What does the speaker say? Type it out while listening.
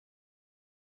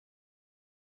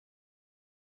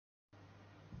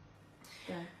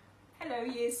Go. Hello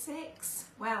Year 6.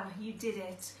 Well, you did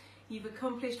it. You've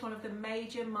accomplished one of the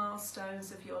major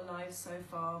milestones of your lives so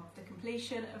far, the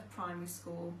completion of primary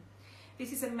school.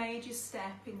 This is a major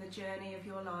step in the journey of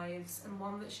your lives and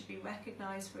one that should be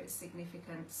recognised for its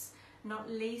significance, not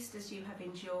least as you have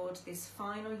endured this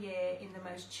final year in the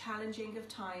most challenging of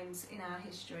times in our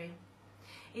history.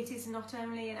 It is not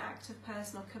only an act of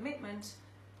personal commitment,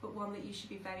 but one that you should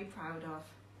be very proud of.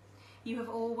 You have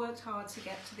all worked hard to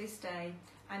get to this day,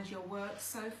 and your work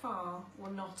so far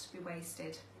will not be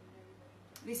wasted.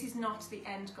 This is not the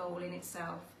end goal in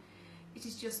itself. It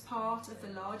is just part of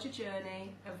the larger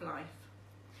journey of life.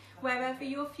 Wherever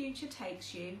your future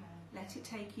takes you, let it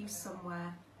take you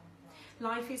somewhere.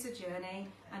 Life is a journey,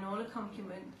 and all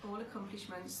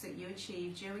accomplishments that you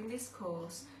achieve during this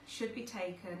course should be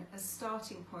taken as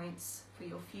starting points for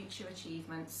your future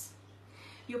achievements.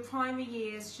 Your primary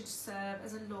years should serve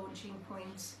as a launching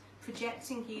point,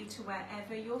 projecting you to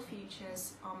wherever your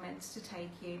futures are meant to take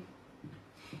you.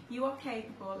 You are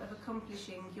capable of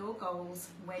accomplishing your goals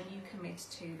when you commit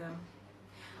to them.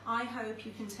 I hope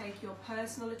you can take your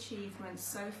personal achievements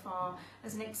so far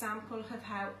as an example of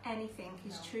how anything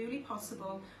is truly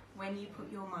possible when you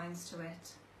put your minds to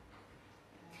it.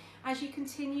 As you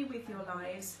continue with your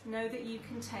lives, know that you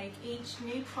can take each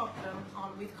new problem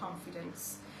on with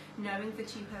confidence, knowing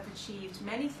that you have achieved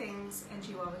many things and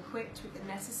you are equipped with the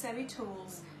necessary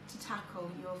tools to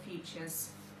tackle your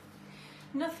futures.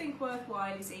 Nothing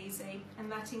worthwhile is easy,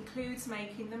 and that includes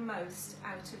making the most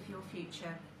out of your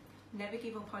future. Never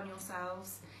give up on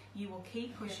yourselves. You will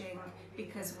keep pushing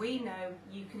because we know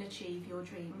you can achieve your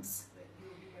dreams.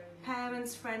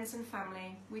 Parents, friends and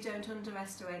family, we don't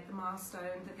underestimate the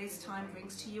milestone that this time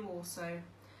brings to you also.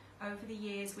 Over the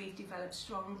years we've developed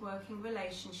strong working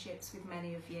relationships with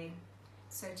many of you.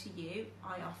 So to you,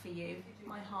 I offer you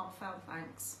my heartfelt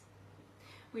thanks.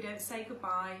 We don't say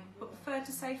goodbye, but prefer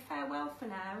to say farewell for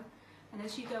now, and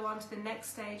as you go on to the next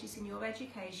stages in your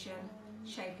education,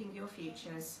 shaping your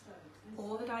futures.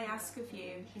 All that I ask of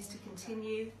you is to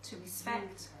continue to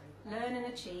respect, learn and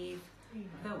achieve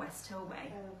the West Hill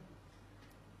way.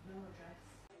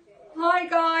 Hi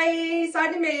guys,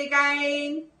 only me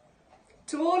again.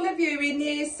 To all of you in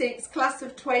Year 6 class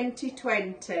of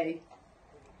 2020,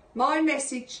 my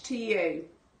message to you: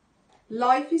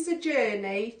 life is a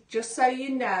journey, just so you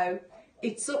know.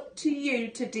 It's up to you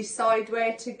to decide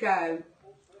where to go.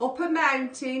 Up a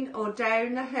mountain or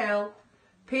down a hill,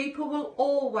 people will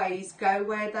always go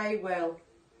where they will.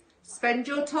 Spend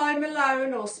your time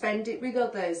alone or spend it with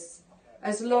others.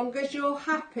 As long as you're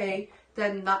happy,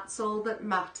 then that's all that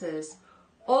matters.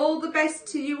 All the best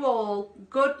to you all.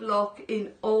 Good luck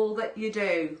in all that you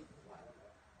do.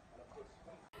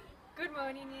 Good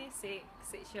morning Year 6,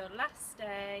 it's your last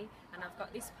day and I've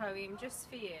got this poem just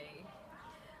for you.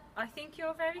 I think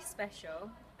you're very special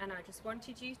and I just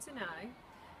wanted you to know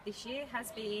this year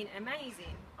has been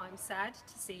amazing. I'm sad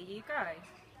to see you go.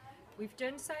 We've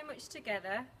done so much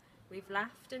together, we've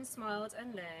laughed and smiled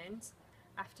and learned.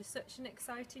 After such an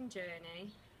exciting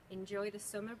journey, enjoy the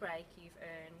summer break you've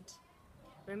earned.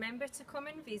 Remember to come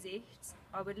and visit,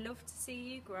 I would love to see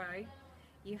you grow.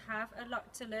 You have a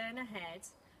lot to learn ahead,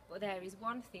 but there is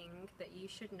one thing that you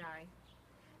should know.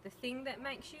 The thing that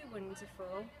makes you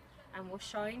wonderful and will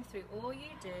shine through all you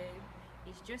do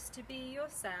is just to be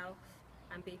yourself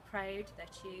and be proud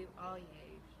that you are you.